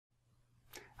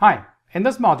Hi, in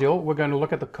this module we're going to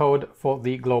look at the code for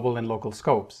the global and local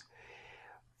scopes.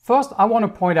 First, I want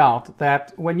to point out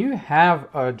that when you have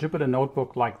a Jupyter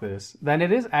Notebook like this, then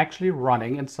it is actually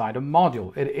running inside a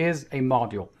module. It is a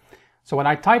module. So when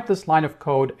I type this line of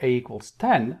code a equals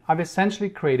 10, I've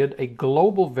essentially created a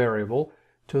global variable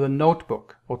to the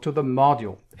notebook or to the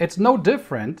module. It's no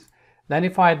different than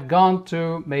if I had gone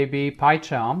to maybe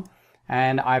PyCharm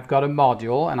and I've got a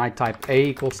module and I type a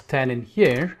equals 10 in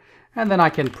here, and then I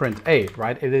can print a,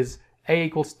 right? It is a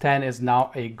equals 10 is now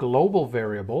a global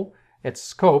variable.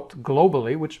 It's scoped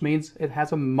globally, which means it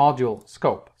has a module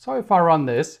scope. So if I run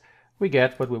this, we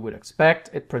get what we would expect.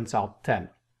 It prints out 10.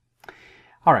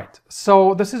 All right,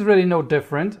 so this is really no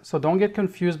different. So don't get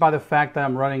confused by the fact that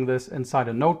I'm running this inside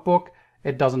a notebook.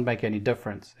 It doesn't make any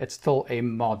difference. It's still a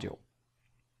module.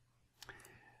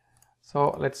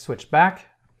 So let's switch back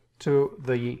to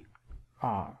the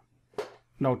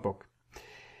notebook.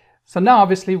 So now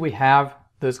obviously we have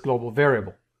this global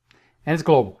variable and it's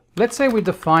global. Let's say we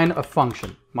define a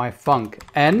function, my func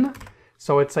n,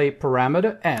 so it's a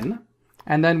parameter n,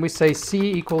 and then we say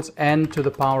c equals n to the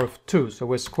power of 2. So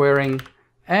we're squaring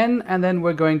n and then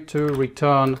we're going to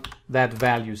return that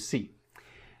value c.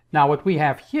 Now what we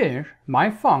have here, my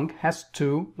func has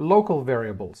two local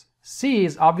variables. C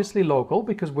is obviously local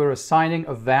because we're assigning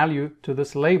a value to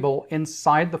this label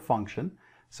inside the function.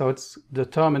 So it's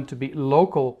determined to be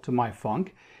local to my func.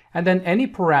 And then any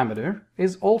parameter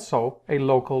is also a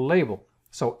local label.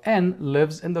 So n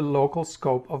lives in the local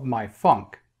scope of my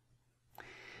func.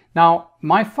 Now,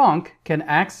 my func can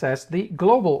access the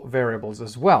global variables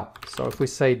as well. So if we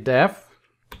say def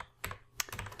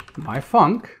my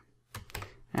func,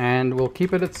 and we'll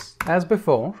keep it as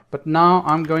before, but now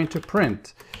I'm going to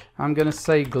print. I'm going to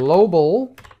say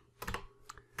global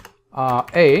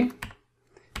a,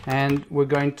 and we're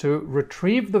going to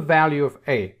retrieve the value of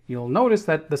a. You'll notice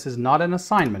that this is not an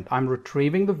assignment. I'm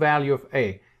retrieving the value of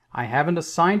a. I haven't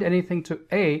assigned anything to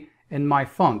a in my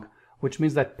func, which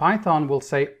means that Python will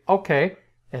say, okay,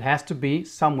 it has to be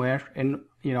somewhere in,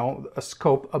 a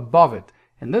scope above it.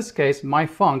 In this case, my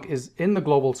func is in the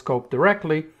global scope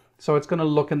directly, so it's going to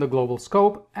look in the global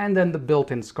scope and then the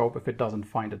built-in scope if it doesn't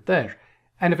find it there.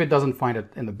 And if it doesn't find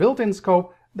it in the built-in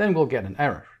scope, then we'll get an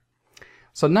error.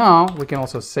 So now we can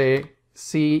also say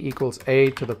c equals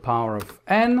a to the power of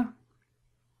n.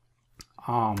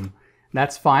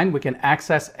 That's fine. We can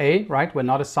access a, right? We're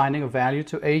not assigning a value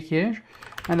to a here.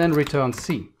 And then return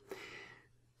c.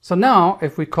 So now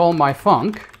if we call my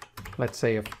func, let's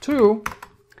say of 2,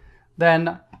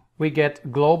 then we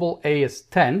get global a is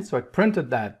 10. So it printed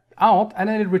that out and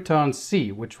then it returns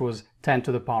c, which was 10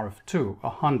 to the power of 2,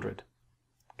 100.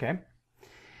 Okay.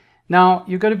 Now,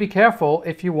 you've got to be careful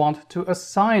if you want to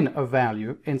assign a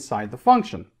value inside the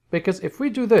function. Because if we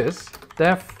do this,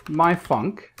 def my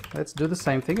func, let's do the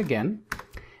same thing again.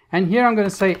 And here I'm going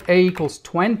to say a equals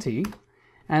 20.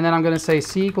 And then I'm going to say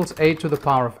c equals a to the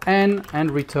power of n and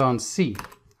return c.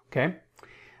 Okay.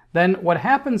 Then what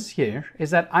happens here is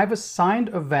that I've assigned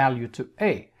a value to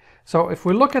a. So if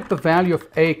we look at the value of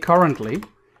a currently,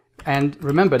 and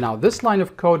remember now this line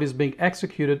of code is being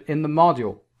executed in the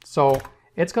module. So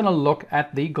it's going to look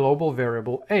at the global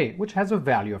variable a, which has a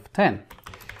value of 10.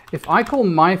 If I call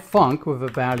my func with a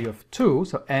value of 2,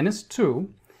 so n is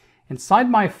 2, inside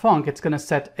my func it's going to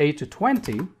set a to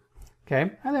 20,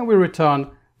 okay, and then we return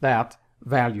that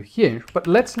value here. But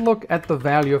let's look at the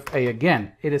value of a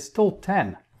again. It is still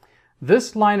 10.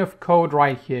 This line of code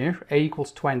right here, a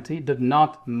equals 20, did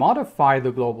not modify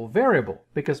the global variable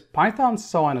because Python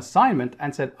saw an assignment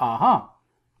and said, aha,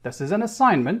 this is an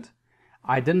assignment.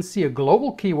 I didn't see a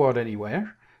global keyword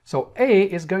anywhere, so a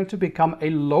is going to become a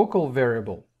local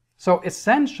variable. So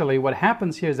essentially what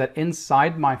happens here is that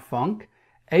inside my func,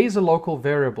 a is a local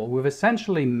variable. We've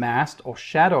essentially masked or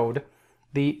shadowed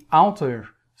the outer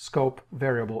scope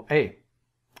variable a.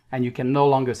 And you can no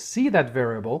longer see that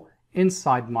variable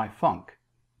inside my func.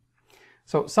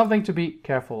 So something to be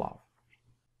careful of.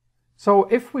 So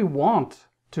if we want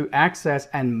to access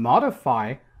and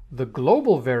modify the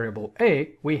global variable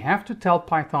a, we have to tell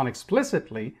Python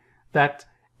explicitly that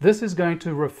this is going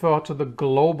to refer to the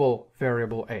global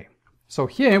variable a. So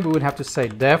here we would have to say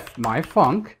def my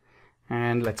func,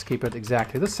 and let's keep it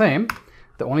exactly the same.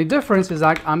 The only difference is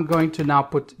that I'm going to now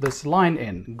put this line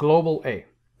in, global a,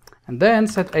 and then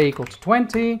set a equals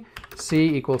 20,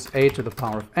 c equals a to the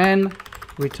power of n,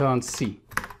 return c.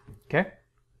 Okay.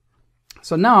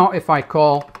 So now if I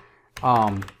call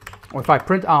or if I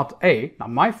print out a, now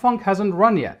my func hasn't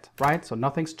run yet, right? So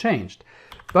nothing's changed.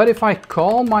 But if I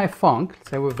call my func,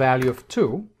 say with value of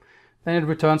 2, then it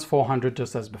returns 400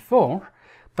 just as before.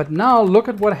 But now look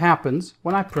at what happens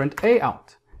when I print a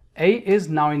out. a is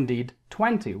now indeed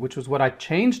 20, which was what I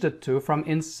changed it to from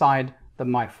inside the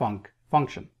myfunc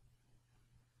function.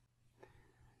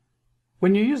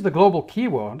 When you use the global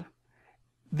keyword,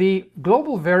 the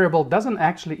global variable doesn't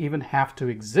actually even have to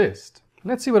exist.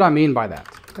 Let's see what I mean by that.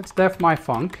 Let's def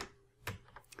myfunc.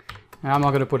 And I'm not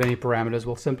going to put any parameters.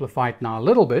 We'll simplify it now a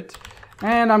little bit.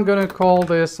 And I'm going to call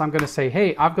this, I'm going to say,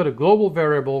 hey, I've got a global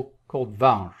variable called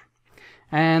var.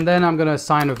 And then I'm going to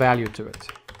assign a value to it.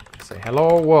 Say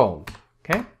hello world.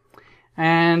 Okay.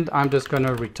 And I'm just going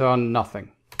to return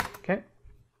nothing. Okay.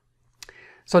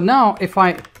 So now if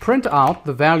I print out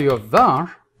the value of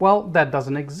var, well, that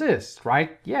doesn't exist,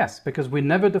 right? Yes, because we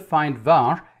never defined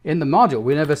var in the module.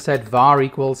 We never said var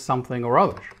equals something or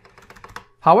other.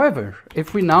 However,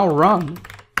 if we now run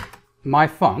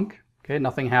myfunc, okay,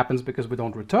 nothing happens because we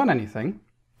don't return anything.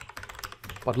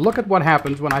 But look at what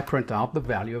happens when I print out the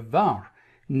value of var.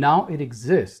 Now it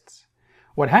exists.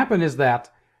 What happened is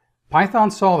that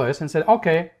Python saw this and said,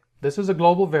 okay, this is a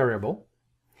global variable.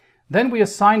 Then we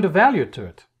assigned a value to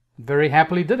it. Very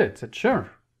happily did it. It said,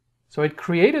 sure. So it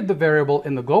created the variable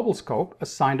in the global scope,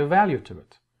 assigned a value to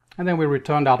it. And then we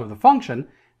returned out of the function,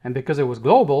 and because it was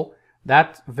global,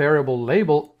 that variable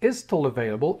label is still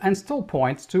available and still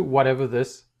points to whatever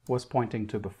this was pointing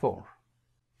to before.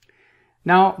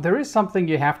 Now, there is something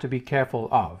you have to be careful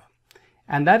of,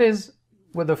 and that is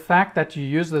with the fact that you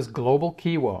use this global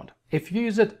keyword. If you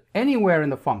use it anywhere in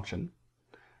the function,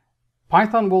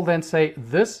 Python will then say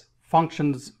this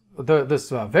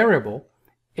variable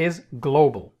is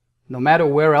global, no matter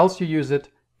where else you use it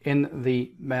in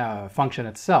the function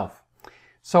itself.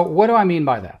 So what do I mean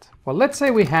by that? Well, let's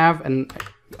say we have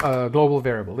a global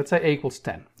variable. Let's say a equals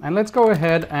 10. And let's go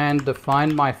ahead and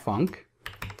define myfunc.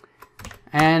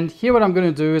 And here what I'm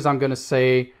going to do is I'm going to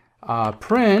say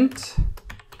print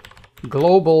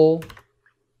global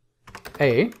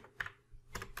a.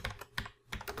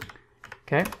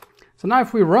 Okay. So now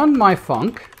if we run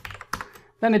myfunc,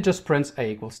 then it just prints a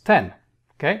equals 10.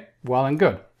 Okay, well and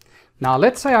good. Now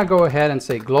let's say I go ahead and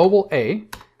say global a,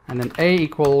 and then a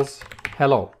equals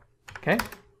hello. Okay.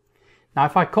 Now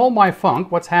if I call myfunc,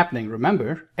 what's happening?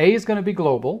 Remember, a is going to be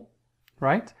global,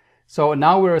 right? So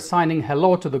now we're assigning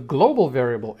hello to the global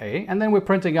variable a, and then we're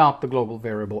printing out the global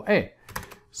variable a.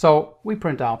 So we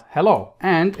print out hello.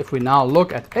 And if we now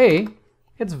look at a,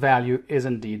 its value is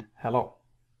indeed hello.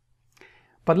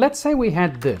 But let's say we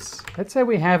had this. Let's say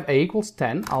we have a equals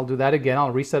 10. I'll do that again.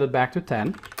 I'll reset it back to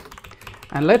 10.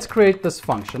 And let's create this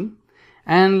function.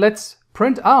 And let's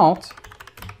print out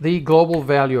the global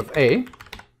value of a.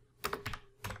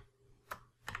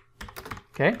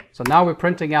 Okay, so now we're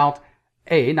printing out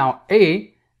a. Now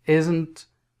a isn't,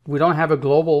 we don't have a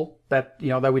global that,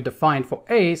 that we defined for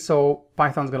a. So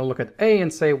Python's going to look at a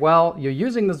and say, well, you're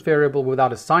using this variable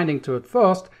without assigning to it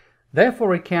first.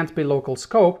 Therefore, it can't be local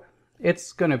scope.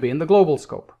 It's going to be in the global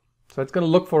scope. So it's going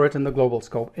to look for it in the global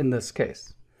scope in this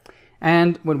case.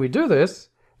 And when we do this,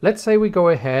 let's say we go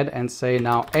ahead and say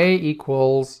now a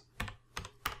equals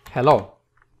hello.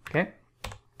 Okay,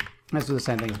 let's do the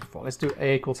same thing as before. Let's do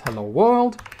a equals hello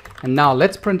world. And now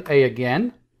let's print a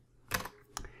again.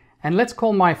 And let's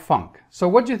call myfunc. So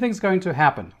what do you think is going to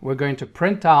happen? We're going to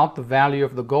print out the value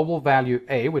of the global value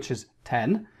a, which is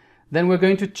 10. Then we're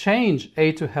going to change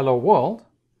a to hello world,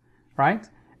 right?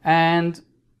 And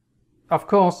of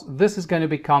course, this is going to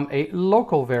become a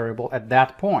local variable at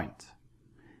that point.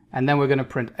 And then we're going to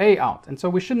print a out. And so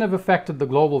we shouldn't have affected the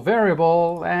global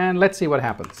variable. And let's see what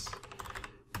happens.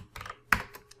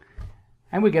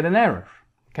 And we get an error.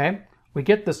 Okay, we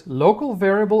get this local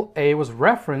variable a was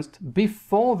referenced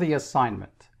before the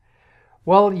assignment.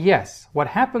 Well, yes, what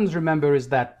happens, remember, is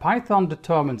that Python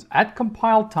determines at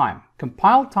compile time.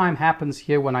 Compile time happens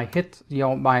here when I hit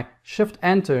my shift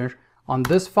enter on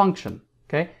this function.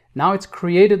 Okay, now it's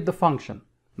created the function.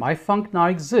 Myfunc now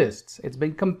exists. It's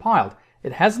been compiled.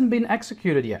 It hasn't been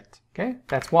executed yet. Okay,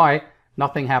 that's why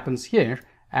nothing happens here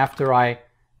after I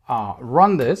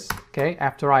run this. Okay,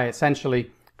 after I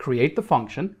essentially create the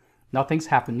function, nothing's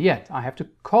happened yet. I have to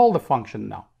call the function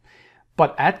now.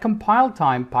 But at compile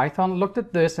time, Python looked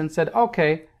at this and said,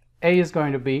 okay, a is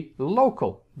going to be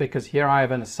local because here I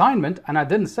have an assignment and I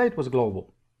didn't say it was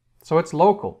global. So it's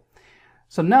local.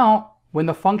 So now when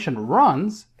the function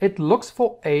runs, it looks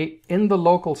for a in the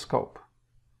local scope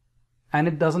and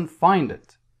it doesn't find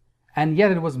it. And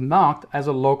yet it was marked as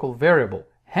a local variable.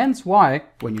 Hence why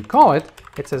when you call it,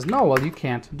 it says, no, well, you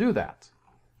can't do that,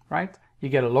 right? You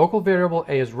get a local variable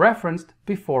a is referenced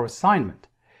before assignment.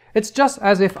 It's just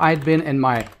as if I'd been in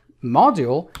my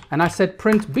module and I said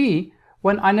print b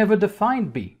when I never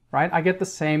defined b, right? I get the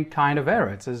same kind of error.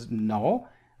 It says no,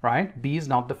 right? B is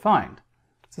not defined.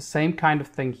 It's the same kind of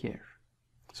thing here.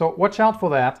 So watch out for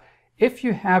that. If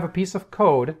you have a piece of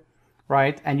code,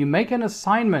 right, and you make an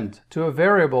assignment to a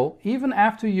variable, even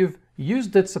after you've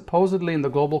used it supposedly in the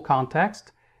global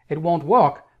context, it won't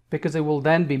work because it will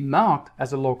then be marked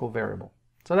as a local variable.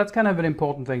 So that's kind of an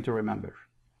important thing to remember.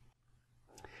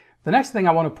 The next thing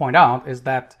I want to point out is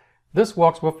that this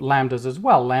works with lambdas as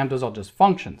well. Lambdas are just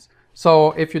functions.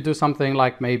 So if you do something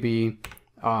like maybe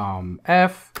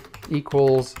f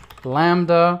equals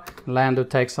lambda, lambda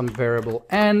takes some variable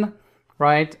n,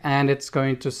 right, and it's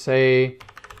going to say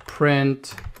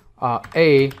print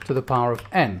a to the power of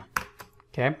n.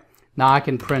 Okay, now I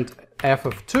can print f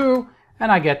of 2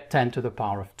 and I get 10 to the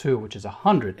power of 2, which is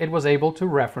 100. It was able to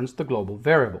reference the global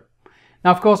variable.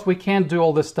 Now, of course, we can't do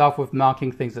all this stuff with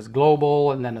marking things as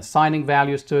global and then assigning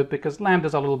values to it because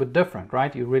lambdas are a little bit different,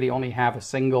 right? You really only have a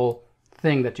single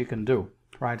thing that you can do,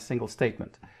 right? A single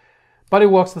statement. But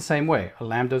it works the same way. A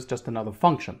lambda is just another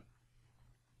function.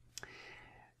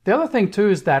 The other thing too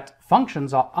is that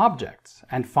functions are objects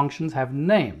and functions have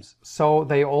names. So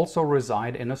they also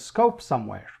reside in a scope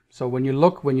somewhere. So when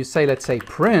you say, let's say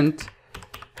print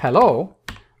hello,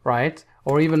 right?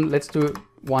 Or even let's do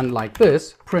one like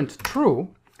this, print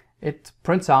true, it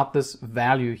prints out this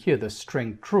value here, the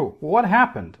string true. What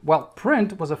happened? Well,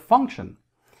 print was a function.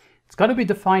 It's got to be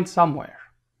defined somewhere.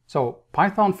 So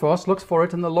Python first looks for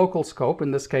it in the local scope, in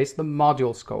this case the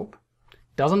module scope,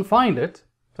 doesn't find it,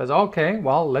 says okay,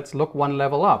 well let's look one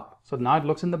level up. So now it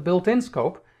looks in the built-in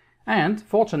scope, and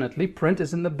fortunately print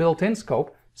is in the built-in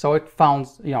scope, so it found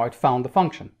the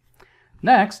function.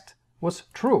 Next was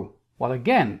true. Well,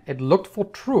 again, it looked for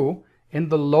true in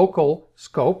the local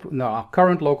scope, our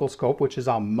current local scope, which is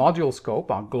our module scope,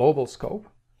 our global scope.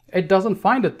 It doesn't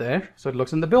find it there, so it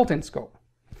looks in the built-in scope.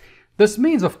 This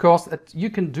means, of course, that you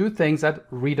can do things that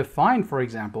redefine, for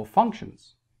example,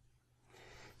 functions.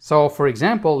 So, for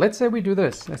example, let's say we do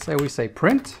this. Let's say we say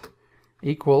print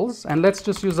equals, and let's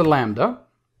just use a lambda.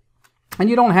 And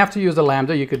you don't have to use a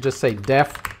lambda, you could just say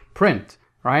def print,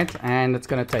 right? And it's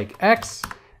going to take x,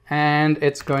 and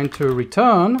it's going to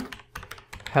return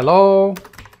hello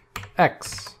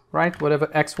x, right? Whatever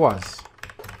x was.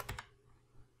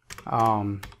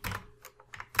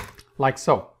 Like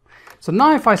so. So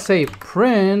now if I say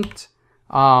print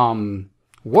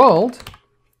world,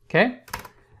 okay,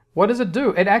 what does it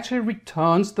do? It actually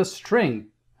returns the string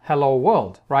hello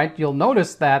world, right? You'll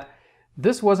notice that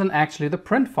this wasn't actually the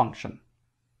print function,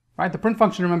 right? The print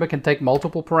function, remember, can take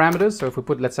multiple parameters. So if we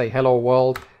put, let's say, hello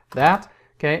world, that,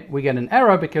 okay, we get an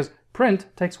error because print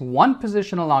takes one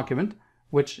positional argument,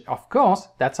 which, of course,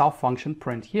 that's our function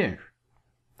print here.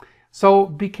 So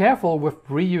be careful with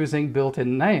reusing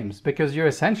built-in names because you're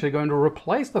essentially going to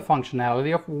replace the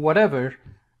functionality of whatever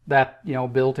that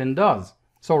built-in does.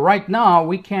 So right now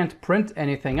we can't print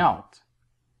anything out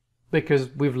because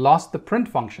we've lost the print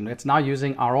function. It's now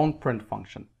using our own print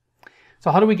function.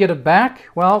 So how do we get it back?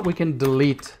 Well, we can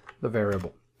delete the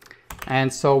variable.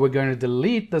 And so we're going to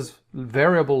delete this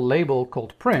variable label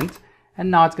called print,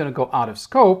 and now it's going to go out of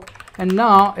scope. And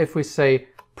now if we say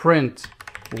print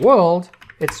world,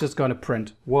 it's just going to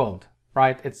print world,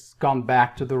 right? It's gone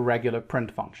back to the regular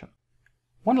print function.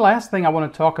 One last thing I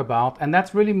want to talk about, and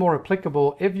that's really more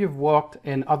applicable if you've worked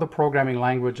in other programming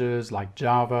languages like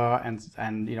Java and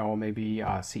maybe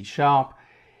C#.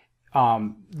 There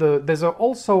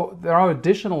are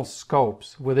additional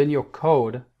scopes within your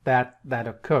code that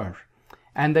occur,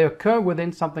 and they occur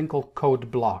within something called code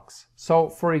blocks. So,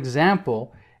 for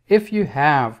example, if you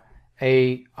have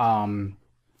a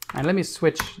and let me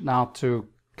switch now to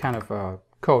kind of a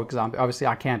code because obviously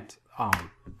I can't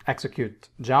execute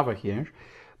Java here.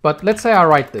 But let's say I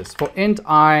write this for int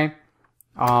I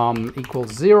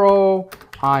equals 0,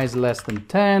 I is less than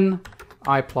 10,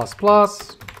 I plus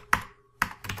plus.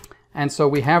 And so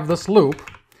we have this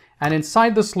loop. And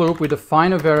inside this loop, we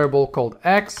define a variable called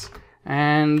x,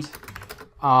 and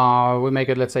we make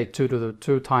it, let's say, 2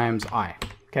 times I.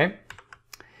 Okay.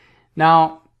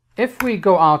 Now, if we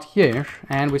go out here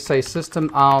and we say system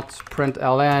out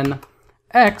println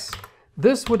x,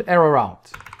 this would error out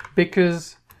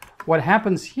because what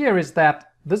happens here is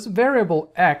that this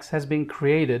variable x has been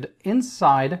created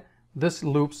inside this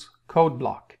loop's code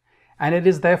block, and it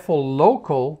is therefore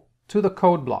local to the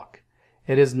code block.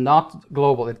 It is not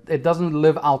global. It doesn't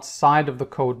live outside of the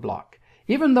code block.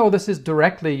 Even though this is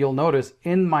directly, you'll notice,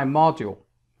 in my module,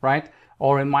 right?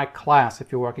 Or in my class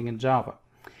if you're working in Java.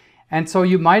 And so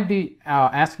you might be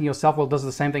asking yourself, well, does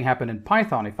the same thing happen in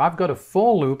Python? If I've got a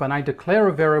for loop and I declare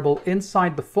a variable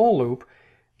inside the for loop,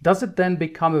 does it then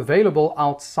become available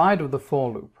outside of the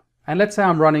for loop? And let's say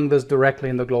I'm running this directly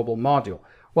in the global module.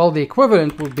 Well, the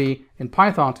equivalent would be in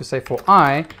Python to say for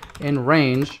I in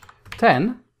range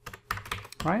 10,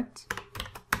 right?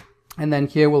 And then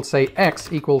here we'll say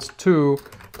x equals 2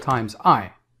 times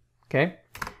I, okay?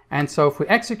 And so if we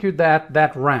execute that,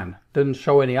 that ran. Didn't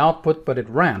show any output, but it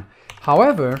ran.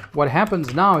 However, what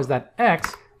happens now is that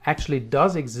x actually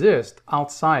does exist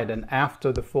outside and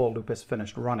after the for loop is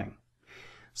finished running.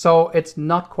 So it's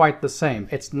not quite the same.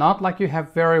 It's not like you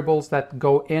have variables that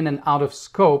go in and out of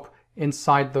scope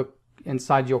inside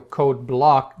your code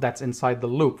block that's inside the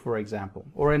loop, for example,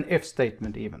 or an if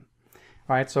statement even.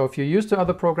 Right? So if you're used to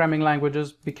other programming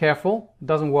languages, be careful. It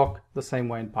doesn't work the same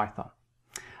way in Python.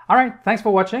 All right, thanks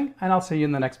for watching, and I'll see you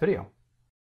in the next video.